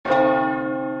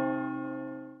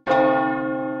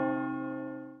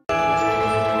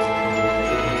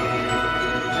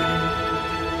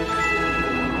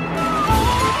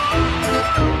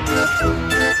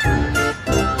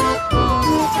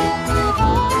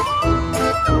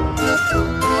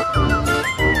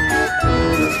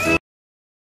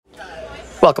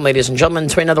Welcome, ladies and gentlemen,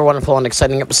 to another wonderful and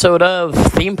exciting episode of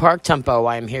Theme Park Tempo.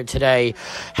 I am here today.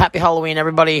 Happy Halloween,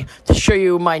 everybody, to show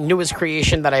you my newest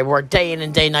creation that I work day in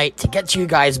and day night to get to you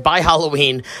guys by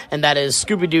Halloween, and that is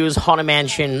Scooby Doo's Haunted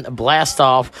Mansion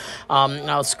Blastoff.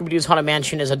 Now, Scooby Doo's Haunted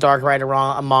Mansion is a dark ride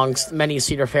amongst many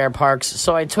Cedar Fair parks,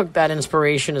 so I took that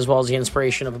inspiration as well as the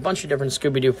inspiration of a bunch of different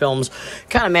Scooby Doo films,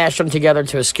 kind of mashed them together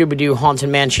to a Scooby Doo Haunted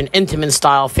Mansion intamin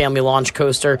style family launch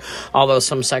coaster, although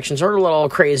some sections are a little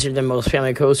crazier than most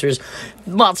family coasters.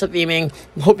 Lots of theming.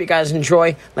 Hope you guys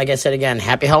enjoy. Like I said again,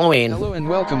 happy Halloween. Hello and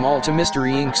welcome all to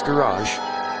Mystery Inc.'s Garage.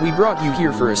 We brought you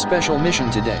here for a special mission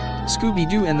today. Scooby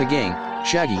Doo and the gang,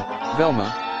 Shaggy,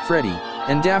 Velma, Freddy,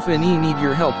 and Daphne need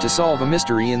your help to solve a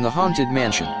mystery in the Haunted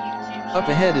Mansion. Up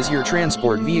ahead is your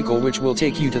transport vehicle which will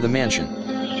take you to the mansion.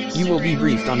 You will be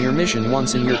briefed on your mission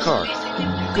once in your car.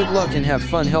 Good luck and have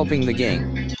fun helping the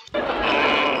gang.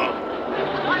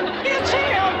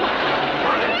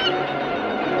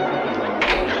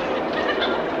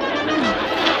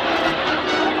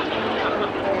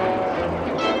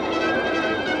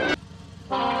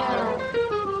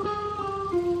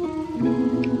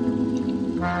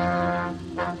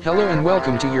 Hello and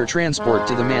welcome to your transport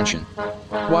to the mansion.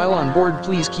 While on board,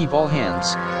 please keep all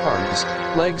hands, arms,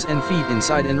 legs and feet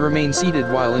inside and remain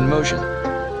seated while in motion.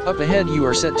 Up ahead you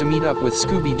are set to meet up with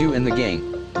Scooby Doo and the gang.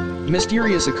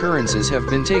 Mysterious occurrences have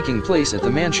been taking place at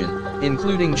the mansion,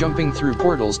 including jumping through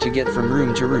portals to get from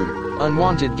room to room,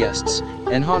 unwanted guests,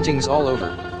 and hauntings all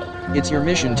over. It's your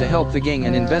mission to help the gang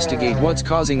and investigate what's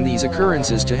causing these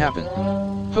occurrences to happen.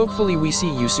 Hopefully we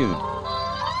see you soon.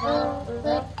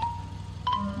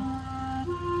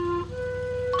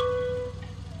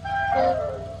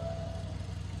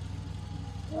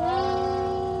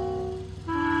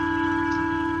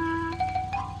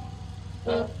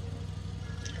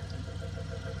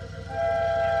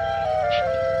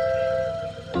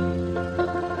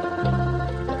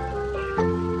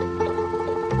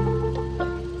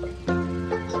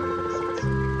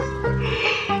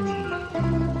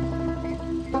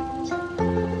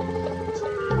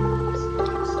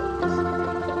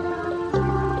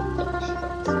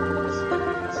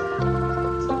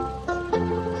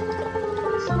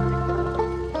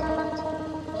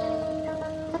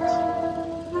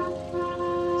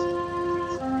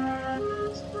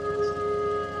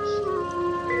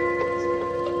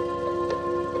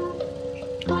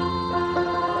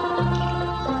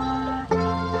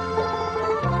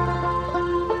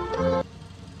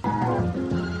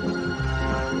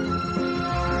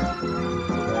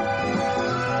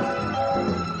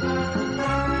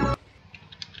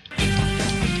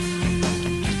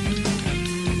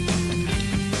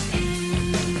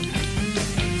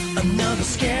 Another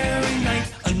scary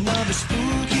night, another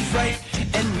spooky fright,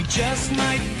 and we just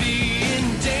might be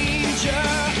in danger.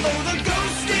 Oh, the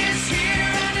ghost is here,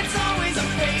 and it's always a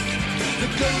fake. The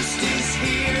ghost is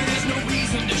here, there's no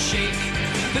reason to shake.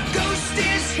 The ghost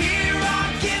is here,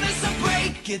 oh, give us a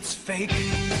break, it's fake.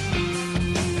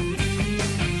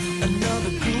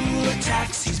 Another ghoul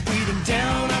attacks, he's breathing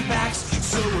down our backs,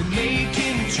 so we're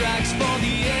making tracks for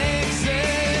the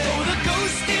exit. Oh, the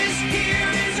ghost is here,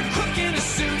 there's a crook in a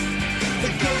suit. The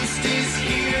ghost is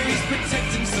here, he's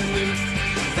protecting some loot.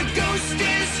 The ghost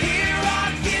is here,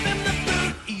 I'll give him the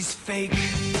boot, he's fake.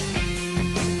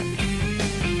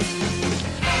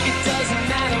 It doesn't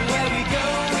matter where we go,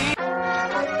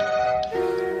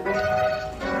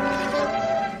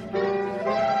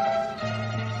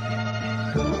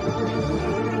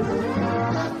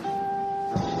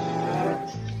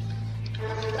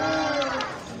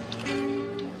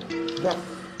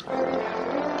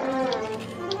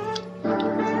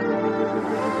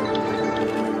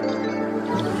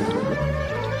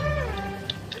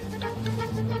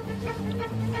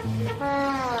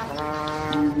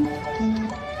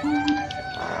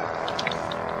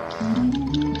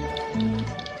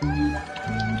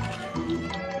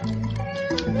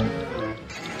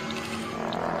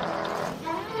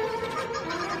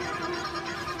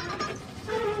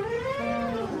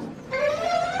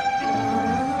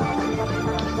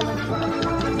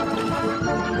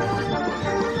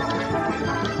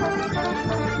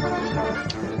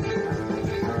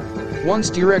 Once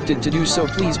directed to do so,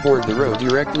 please board the row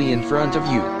directly in front of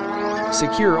you.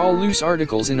 Secure all loose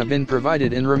articles in a bin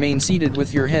provided and remain seated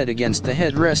with your head against the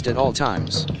headrest at all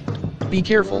times. Be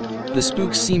careful, the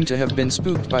spooks seem to have been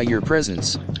spooked by your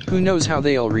presence. Who knows how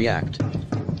they'll react.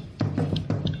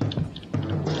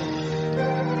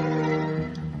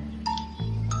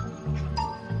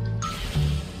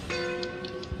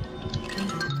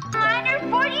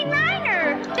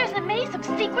 There's a maze of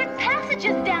secret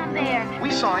passages down there.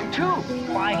 We saw him too.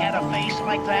 If I had a face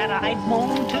like that, I'd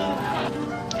moan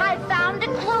too. I found a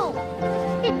clue.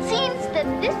 It seems that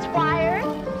this wire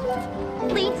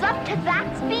leads up to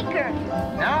that speaker.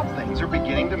 Now things are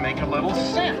beginning to make a little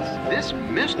sense. This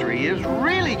mystery is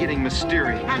really getting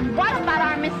mysterious. And what about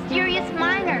our mysterious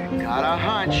miner? Got a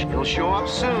hunch he'll show up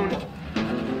soon.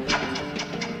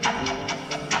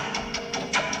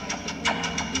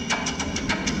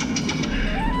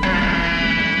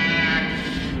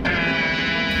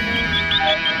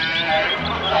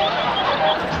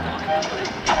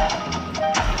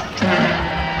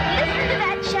 Listen to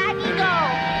that Shaggy go.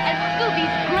 And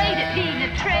Scooby's great at being a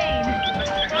train.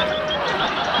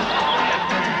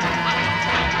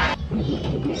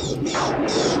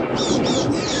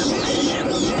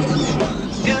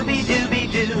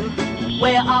 Scooby-Dooby-Doo,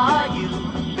 where are you?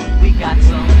 We got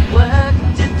some work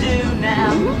to do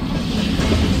now.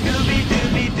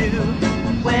 Scooby-Dooby-Doo,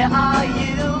 where are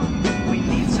you? We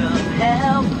need some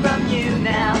help from you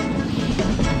now.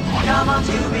 Come on,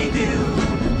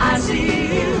 Scooby-Doo, I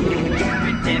see you,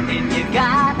 pretending you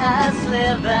got a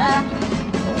sliver.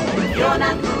 You're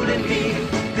not fooling me,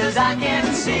 'cause I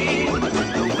can see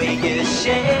the way you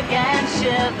shake and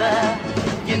shiver.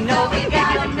 You know we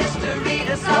got a mystery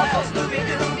to solve, so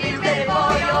Scooby-Doo, be ready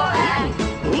for your act.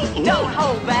 Don't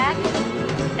hold back,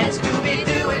 and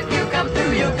Scooby-Doo, if you come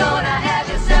through, you're gonna have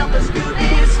yourself a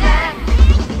Scooby snack.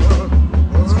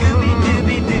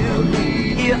 Scooby-Dooby-Doo,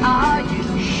 here are you.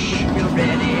 You're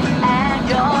ready and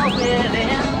you're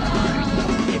willing.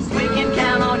 If we can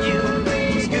count on you,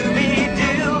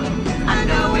 Scooby-Doo, I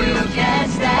know we'll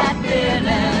catch that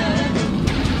feeling.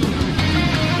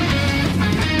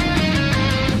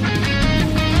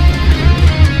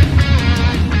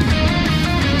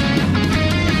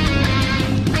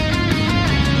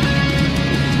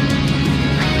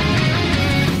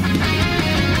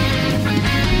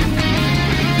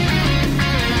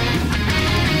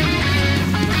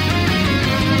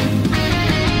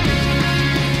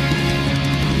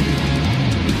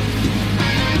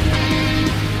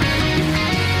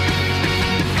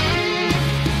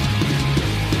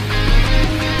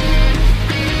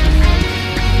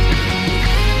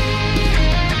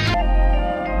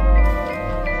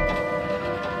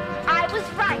 I was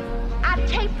right. A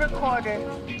tape recorder.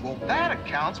 Well, that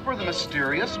accounts for the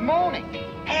mysterious moaning.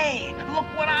 Hey, look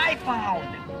what I found!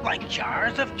 Like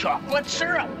jars of chocolate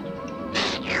syrup.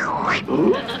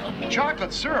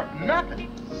 Chocolate syrup, nothing.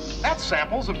 That's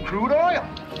samples of crude oil.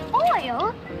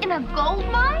 Oil? In a gold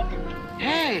mine?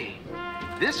 Hey,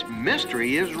 this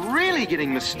mystery is really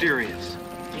getting mysterious.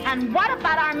 And what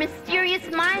about our mysterious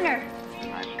miner?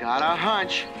 I've got a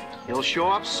hunch he'll show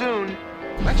up soon.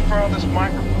 Let's borrow this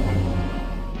microphone.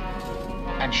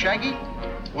 And Shaggy,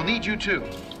 we'll need you too.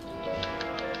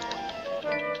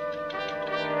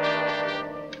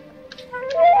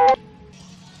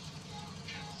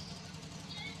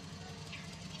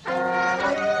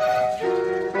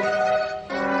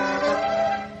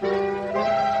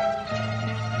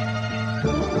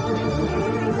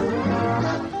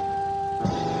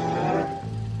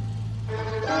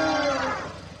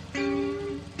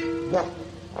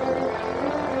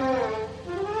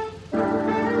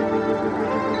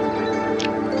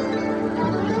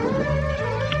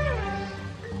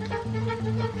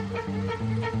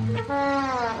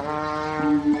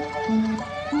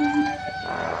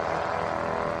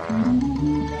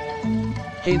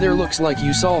 Hey there, looks like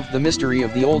you solved the mystery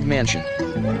of the old mansion.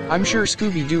 I'm sure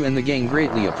Scooby-Doo and the gang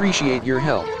greatly appreciate your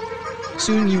help.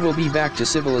 Soon you will be back to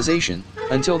civilization.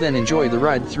 Until then, enjoy the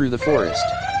ride through the forest.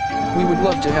 We would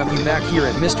love to have you back here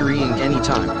at Mystery Inc.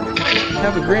 anytime.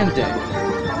 Have a grand day.